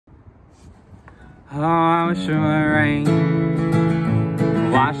Oh, I wish it would rain,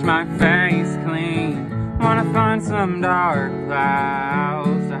 wash my face clean. Wanna find some dark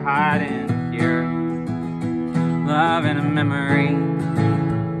clouds to hide in here. Love and a memory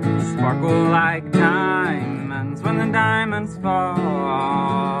sparkle like diamonds. When the diamonds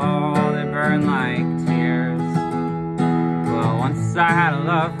fall, they burn like tears. Well, once I had a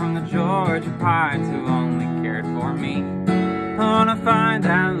love from the Georgia Pines who only cared for me. I wanna find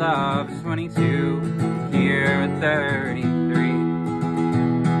that love is 22 here at 33.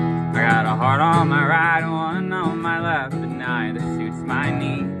 I got a heart on my right and one on my left, but neither suits my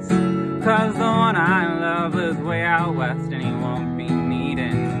needs. Cause the one I love lives way out west and he won't be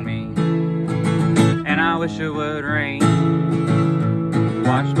needing me. And I wish it would rain,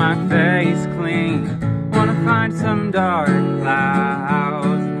 wash my face clean. Wanna find some dark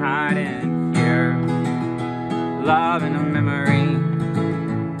clouds and hide in here. Love and a memory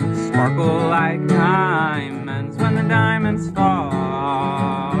sparkle like diamonds. When the diamonds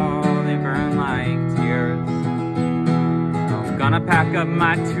fall, they burn like tears. I'm gonna pack up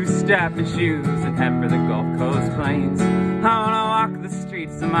my two-step and shoes and head for the Gulf Coast plains. I wanna walk the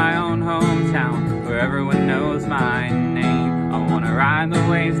streets of my own hometown where everyone knows my name. I wanna ride the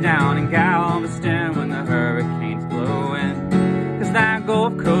waves down in Galveston when the hurricanes blow in. Cause that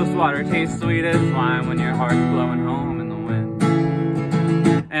Gulf Coast water tastes sweet as wine when your heart's blowing home in the wind.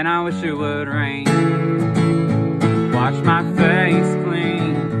 And I wish it would rain, wash my face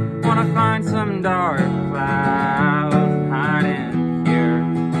clean. Wanna find some dark clouds and hide in here.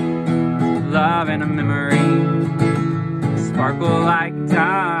 Love and a memory sparkle like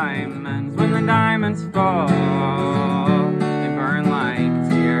diamonds. When the diamonds fall,